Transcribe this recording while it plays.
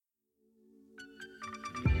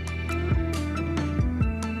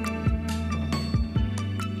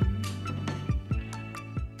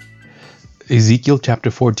Ezekiel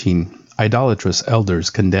chapter 14. Idolatrous elders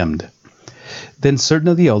condemned. Then certain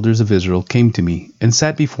of the elders of Israel came to me, and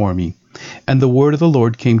sat before me. And the word of the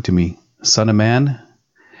Lord came to me, Son of man,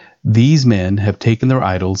 these men have taken their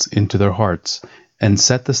idols into their hearts, and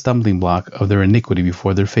set the stumbling block of their iniquity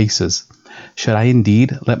before their faces. Should I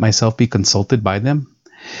indeed let myself be consulted by them?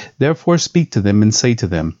 Therefore speak to them, and say to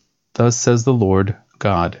them, Thus says the Lord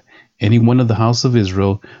God, any one of the house of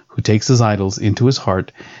Israel who takes his idols into his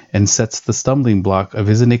heart, and sets the stumbling block of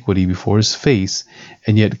his iniquity before his face,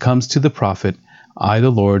 and yet comes to the prophet, I, the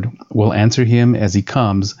Lord, will answer him as he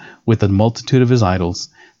comes with the multitude of his idols,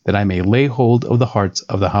 that I may lay hold of the hearts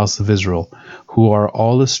of the house of Israel, who are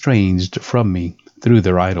all estranged from me through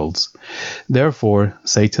their idols. Therefore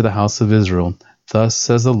say to the house of Israel, Thus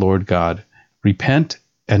says the Lord God, Repent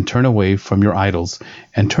and turn away from your idols,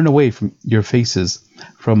 and turn away from your faces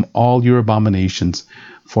from all your abominations.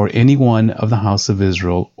 For any one of the house of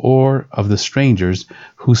Israel, or of the strangers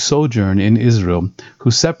who sojourn in Israel, who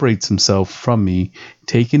separates himself from me,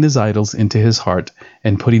 taking his idols into his heart,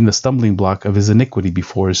 and putting the stumbling block of his iniquity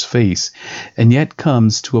before his face, and yet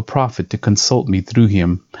comes to a prophet to consult me through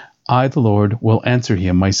him, I, the Lord, will answer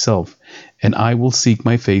him myself, and I will seek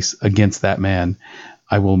my face against that man.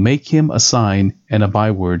 I will make him a sign and a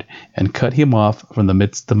byword, and cut him off from the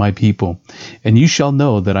midst of my people. And you shall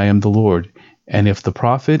know that I am the Lord. And if the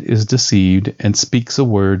prophet is deceived and speaks a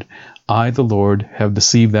word, I, the Lord, have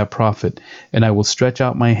deceived that prophet, and I will stretch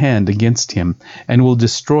out my hand against him, and will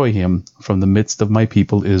destroy him from the midst of my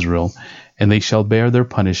people Israel. And they shall bear their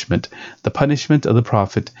punishment. The punishment of the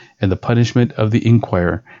prophet and the punishment of the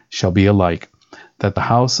inquirer shall be alike, that the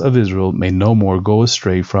house of Israel may no more go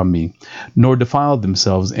astray from me, nor defile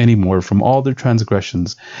themselves any more from all their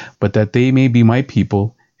transgressions, but that they may be my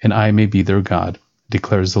people, and I may be their God,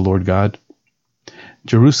 declares the Lord God.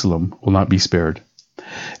 Jerusalem will not be spared.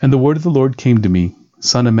 And the word of the Lord came to me,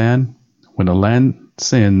 Son of man, when a land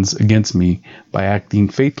sins against me by acting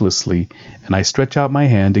faithlessly, and I stretch out my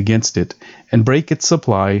hand against it, and break its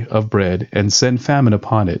supply of bread, and send famine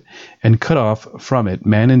upon it, and cut off from it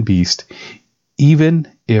man and beast, even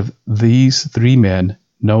if these three men,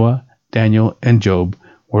 Noah, Daniel, and Job,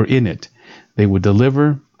 were in it, they would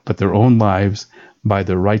deliver but their own lives by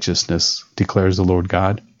their righteousness, declares the Lord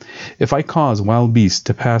God. If I cause wild beasts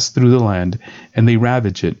to pass through the land, and they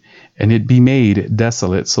ravage it, and it be made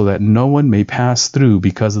desolate, so that no one may pass through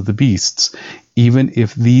because of the beasts, even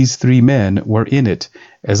if these three men were in it,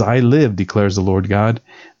 as I live, declares the Lord God,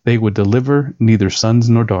 they would deliver neither sons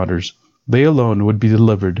nor daughters. They alone would be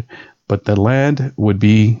delivered, but the land would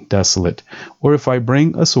be desolate. Or if I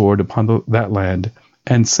bring a sword upon that land,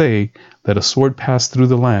 and say, Let a sword pass through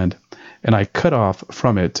the land, and I cut off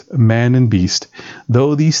from it man and beast,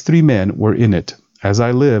 though these three men were in it, as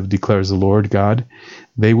I live, declares the Lord God,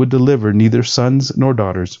 they would deliver neither sons nor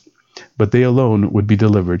daughters, but they alone would be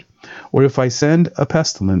delivered. Or if I send a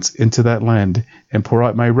pestilence into that land, and pour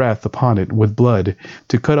out my wrath upon it with blood,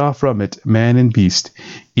 to cut off from it man and beast,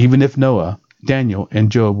 even if Noah, Daniel,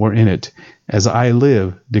 and Job were in it, as I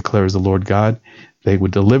live, declares the Lord God, they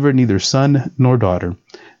would deliver neither son nor daughter.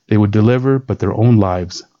 They would deliver but their own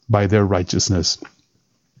lives by their righteousness.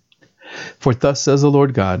 For thus says the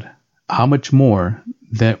Lord God, how much more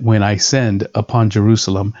that when I send upon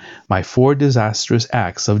Jerusalem my four disastrous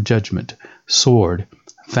acts of judgment, sword,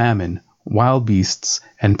 famine, wild beasts,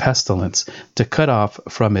 and pestilence, to cut off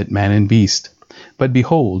from it man and beast. But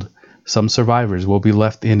behold, some survivors will be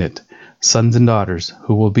left in it, sons and daughters,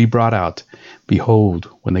 who will be brought out. Behold,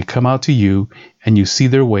 when they come out to you, and you see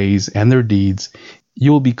their ways and their deeds,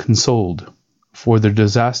 you will be consoled for the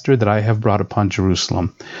disaster that I have brought upon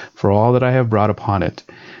Jerusalem, for all that I have brought upon it.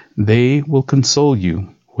 They will console you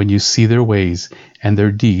when you see their ways and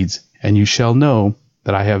their deeds, and you shall know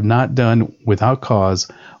that I have not done without cause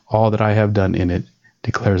all that I have done in it,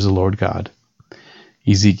 declares the Lord God.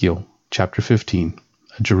 Ezekiel chapter 15.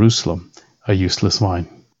 Jerusalem, a useless vine.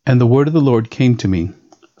 And the word of the Lord came to me,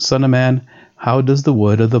 Son of man, how does the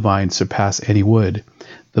wood of the vine surpass any wood?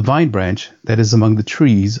 The vine branch that is among the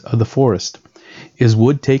trees of the forest. Is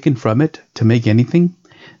wood taken from it to make anything?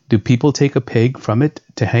 Do people take a peg from it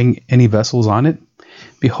to hang any vessels on it?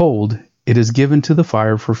 Behold, it is given to the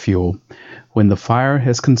fire for fuel. When the fire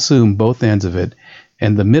has consumed both ends of it,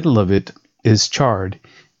 and the middle of it is charred,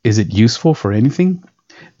 is it useful for anything?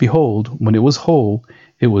 Behold, when it was whole,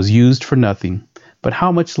 it was used for nothing. But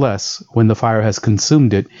how much less, when the fire has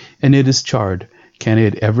consumed it, and it is charred, can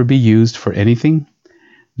it ever be used for anything?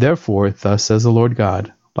 Therefore, thus says the Lord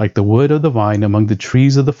God, like the wood of the vine among the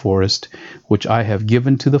trees of the forest, which I have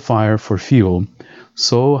given to the fire for fuel,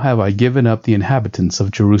 so have I given up the inhabitants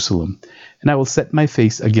of Jerusalem, and I will set my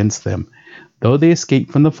face against them. Though they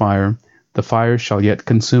escape from the fire shall yet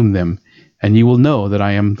consume them, and you will know that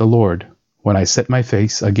I am the Lord, when I set my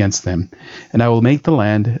face against them, and I will make the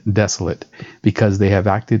land desolate, because they have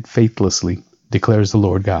acted faithlessly, declares the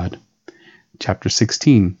Lord God. Chapter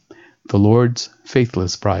 16. The Lord's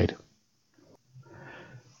Faithless Bride.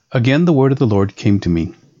 Again the word of the Lord came to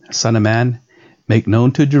me. Son of man, make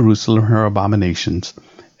known to Jerusalem her abominations,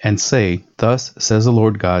 and say, Thus says the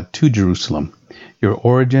Lord God to Jerusalem, Your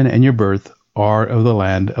origin and your birth are of the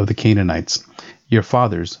land of the Canaanites. Your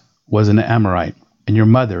fathers was an Amorite, and your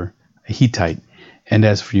mother a Hittite. And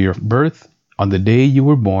as for your birth, on the day you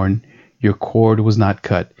were born, your cord was not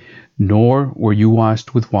cut, nor were you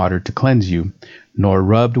washed with water to cleanse you, nor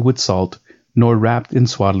rubbed with salt, nor wrapped in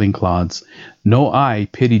swaddling cloths. No eye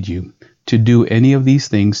pitied you to do any of these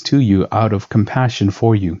things to you out of compassion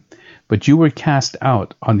for you. But you were cast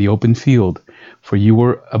out on the open field, for you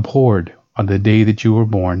were abhorred on the day that you were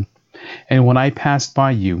born. And when I passed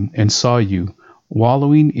by you and saw you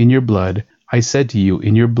wallowing in your blood, I said to you,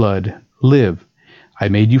 In your blood, live. I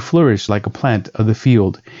made you flourish like a plant of the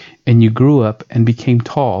field, and you grew up and became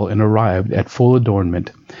tall and arrived at full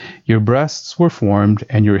adornment. Your breasts were formed,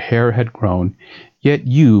 and your hair had grown, yet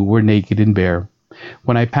you were naked and bare.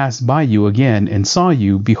 When I passed by you again and saw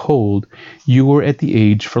you, behold, you were at the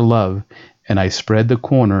age for love, and I spread the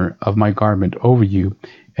corner of my garment over you,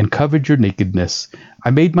 and covered your nakedness. I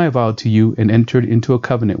made my vow to you, and entered into a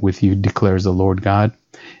covenant with you, declares the Lord God,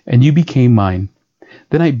 and you became mine.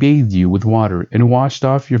 Then I bathed you with water, and washed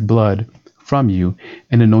off your blood from you,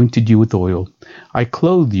 and anointed you with oil. I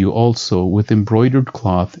clothed you also with embroidered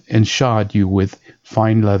cloth, and shod you with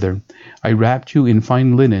fine leather. I wrapped you in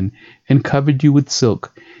fine linen, and covered you with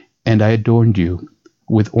silk, and I adorned you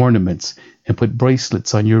with ornaments, and put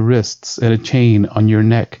bracelets on your wrists, and a chain on your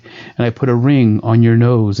neck, and I put a ring on your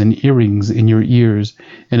nose, and earrings in your ears,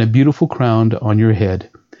 and a beautiful crown on your head.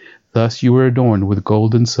 Thus you were adorned with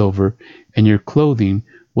gold and silver, and your clothing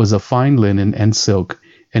was of fine linen and silk,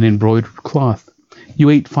 and embroidered cloth. You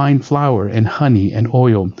ate fine flour and honey and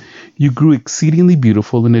oil. You grew exceedingly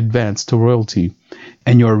beautiful and advanced to royalty,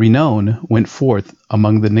 and your renown went forth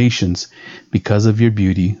among the nations because of your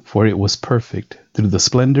beauty, for it was perfect through the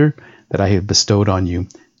splendor that I have bestowed on you,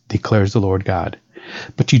 declares the Lord God.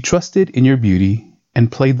 But you trusted in your beauty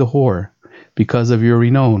and played the whore because of your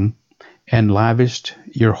renown, and lavished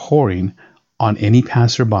your whoring on any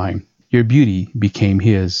passerby. Your beauty became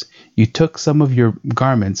his. You took some of your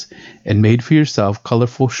garments and made for yourself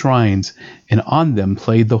colorful shrines, and on them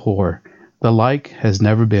played the whore. The like has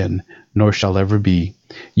never been, nor shall ever be.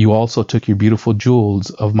 You also took your beautiful jewels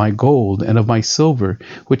of my gold and of my silver,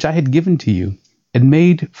 which I had given to you, and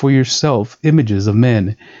made for yourself images of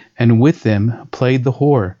men, and with them played the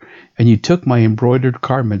whore. And you took my embroidered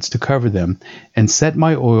garments to cover them, and set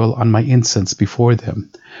my oil on my incense before them.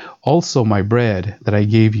 Also my bread that I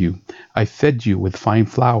gave you, I fed you with fine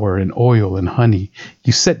flour and oil and honey.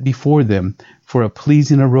 You set before them for a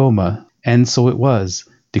pleasing aroma, and so it was,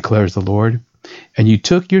 declares the Lord. And you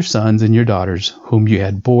took your sons and your daughters, whom you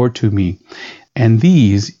had bore to me, and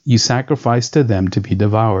these you sacrificed to them to be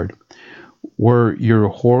devoured. Were your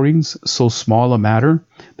whorings so small a matter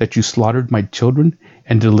that you slaughtered my children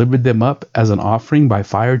and delivered them up as an offering by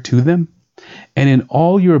fire to them? And in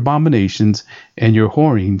all your abominations and your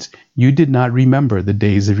whorings you did not remember the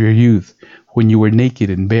days of your youth, when you were naked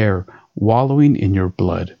and bare, wallowing in your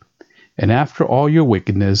blood. And after all your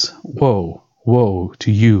wickedness, woe, woe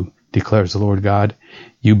to you, declares the Lord God.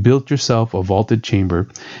 You built yourself a vaulted chamber,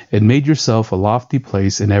 and made yourself a lofty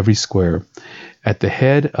place in every square. At the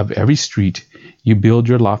head of every street you build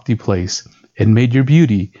your lofty place, and made your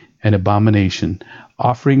beauty an abomination,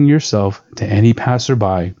 offering yourself to any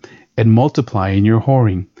passerby, and multiplying your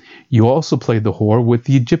whoring. You also played the whore with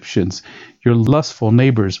the Egyptians, your lustful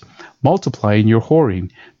neighbors, multiplying your whoring,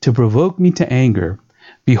 to provoke me to anger.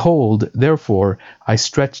 Behold, therefore, I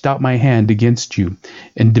stretched out my hand against you,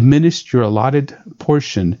 and diminished your allotted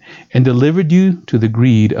portion, and delivered you to the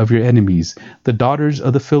greed of your enemies, the daughters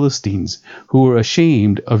of the Philistines, who were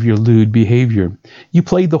ashamed of your lewd behavior. You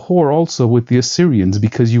played the whore also with the Assyrians,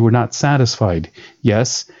 because you were not satisfied.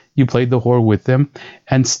 Yes, you played the whore with them,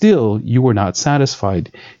 and still you were not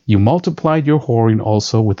satisfied. You multiplied your whoring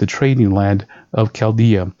also with the trading land of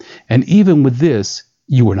Chaldea, and even with this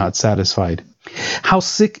you were not satisfied. How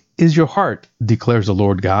sick is your heart, declares the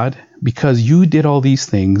Lord God, because you did all these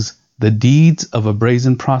things, the deeds of a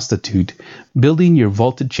brazen prostitute, building your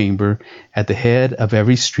vaulted chamber at the head of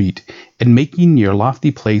every street, and making your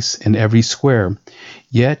lofty place in every square.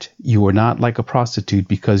 Yet you were not like a prostitute,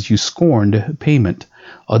 because you scorned payment,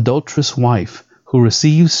 adulterous wife, who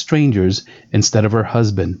receives strangers instead of her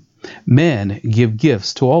husband. Men give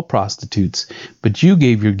gifts to all prostitutes, but you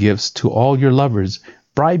gave your gifts to all your lovers,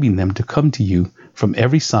 bribing them to come to you from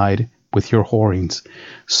every side with your whorings.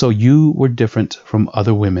 So you were different from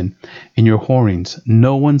other women. In your whorings,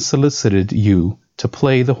 no one solicited you to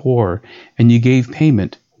play the whore, and you gave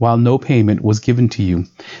payment while no payment was given to you.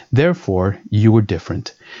 Therefore you were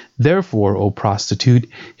different. Therefore, O prostitute,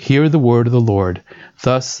 hear the word of the Lord.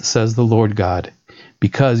 Thus says the Lord God,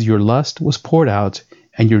 because your lust was poured out,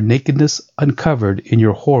 and your nakedness uncovered in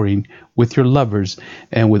your whoring with your lovers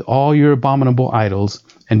and with all your abominable idols,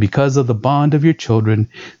 and because of the bond of your children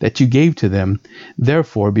that you gave to them,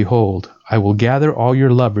 therefore, behold, I will gather all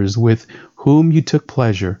your lovers with whom you took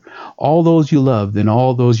pleasure, all those you loved and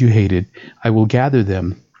all those you hated. I will gather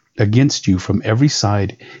them against you from every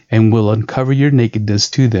side, and will uncover your nakedness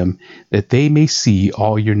to them, that they may see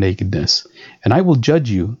all your nakedness. And I will judge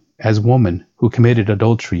you as woman who committed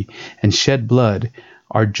adultery and shed blood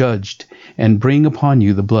are judged, and bring upon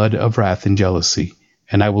you the blood of wrath and jealousy.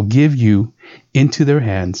 And I will give you into their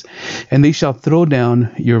hands, and they shall throw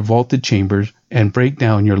down your vaulted chambers and break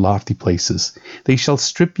down your lofty places. They shall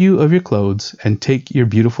strip you of your clothes and take your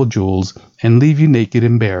beautiful jewels and leave you naked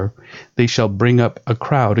and bare. They shall bring up a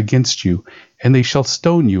crowd against you, and they shall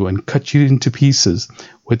stone you and cut you into pieces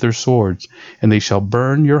with their swords, and they shall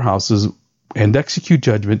burn your houses and execute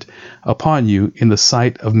judgment upon you in the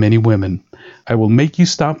sight of many women. I will make you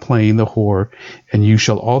stop playing the whore, and you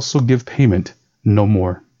shall also give payment no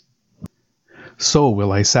more. So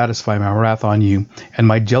will I satisfy my wrath on you, and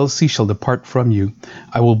my jealousy shall depart from you.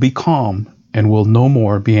 I will be calm, and will no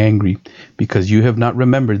more be angry, because you have not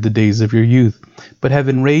remembered the days of your youth, but have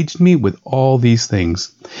enraged me with all these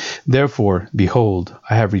things. Therefore, behold,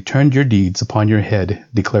 I have returned your deeds upon your head,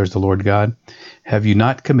 declares the Lord God. Have you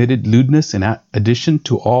not committed lewdness in addition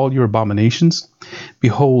to all your abominations?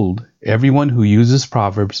 Behold, everyone who uses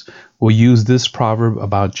proverbs will use this proverb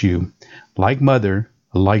about you. Like mother,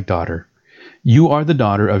 like daughter. You are the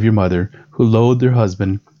daughter of your mother, who loathed her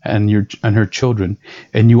husband and her children,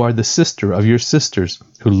 and you are the sister of your sisters,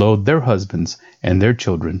 who loathed their husbands and their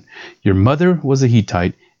children. Your mother was a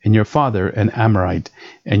Hittite, and your father an Amorite,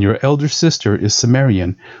 and your elder sister is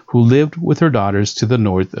Samarian, who lived with her daughters to the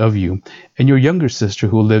north of you, and your younger sister,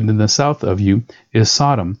 who lived in the south of you, is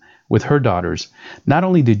Sodom, with her daughters. Not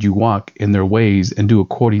only did you walk in their ways and do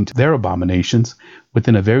according to their abominations,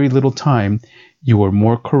 within a very little time you were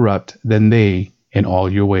more corrupt than they in all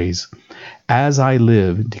your ways. As I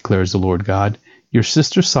live, declares the Lord God, your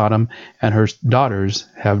sister Sodom and her daughters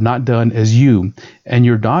have not done as you and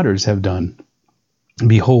your daughters have done.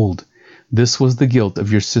 Behold, this was the guilt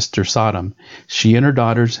of your sister Sodom. She and her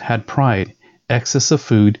daughters had pride, excess of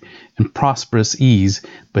food, and prosperous ease,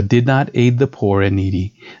 but did not aid the poor and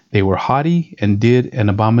needy. They were haughty and did an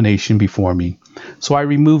abomination before me. So I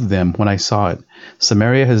removed them when I saw it.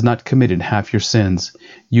 Samaria has not committed half your sins.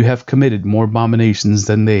 You have committed more abominations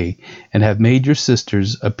than they, and have made your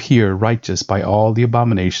sisters appear righteous by all the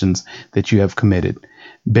abominations that you have committed.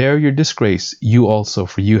 Bear your disgrace, you also,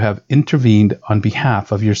 for you have intervened on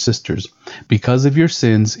behalf of your sisters. Because of your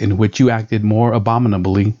sins in which you acted more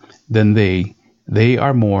abominably than they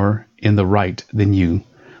are more in the right than you.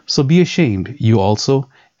 So be ashamed, you also,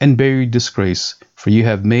 and bear your disgrace, for you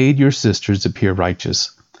have made your sisters appear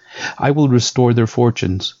righteous. I will restore their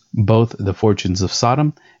fortunes, both the fortunes of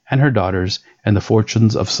Sodom and her daughters, and the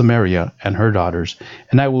fortunes of Samaria and her daughters,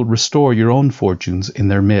 and I will restore your own fortunes in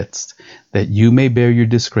their midst, that you may bear your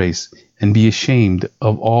disgrace, and be ashamed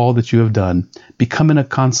of all that you have done, becoming a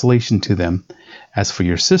consolation to them. As for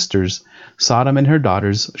your sisters, Sodom and her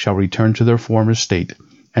daughters shall return to their former state,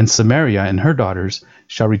 and Samaria and her daughters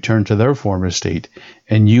shall return to their former state,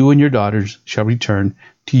 and you and your daughters shall return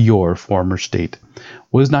to your former state.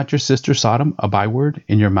 Was not your sister Sodom a byword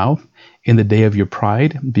in your mouth in the day of your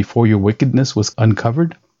pride, before your wickedness was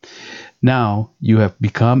uncovered? Now you have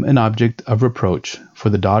become an object of reproach for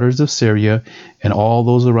the daughters of Syria and all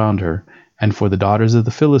those around her, and for the daughters of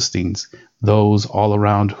the Philistines, those all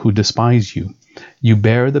around who despise you. You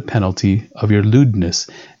bear the penalty of your lewdness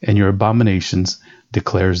and your abominations,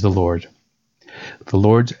 declares the Lord. The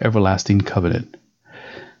Lord's everlasting covenant.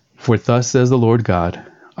 For thus says the Lord God,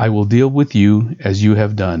 I will deal with you as you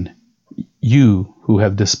have done, you who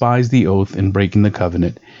have despised the oath in breaking the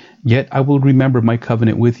covenant. Yet I will remember my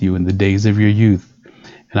covenant with you in the days of your youth,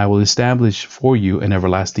 and I will establish for you an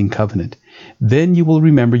everlasting covenant. Then you will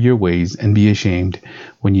remember your ways and be ashamed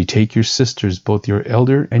when you take your sisters, both your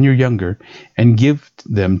elder and your younger, and give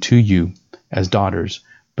them to you as daughters,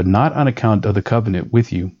 but not on account of the covenant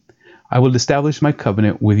with you. I will establish my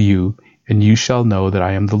covenant with you, and you shall know that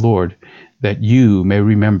I am the Lord, that you may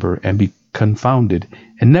remember and be confounded,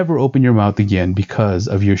 and never open your mouth again because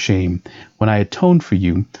of your shame, when I atoned for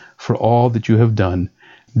you for all that you have done,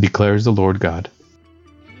 declares the Lord God.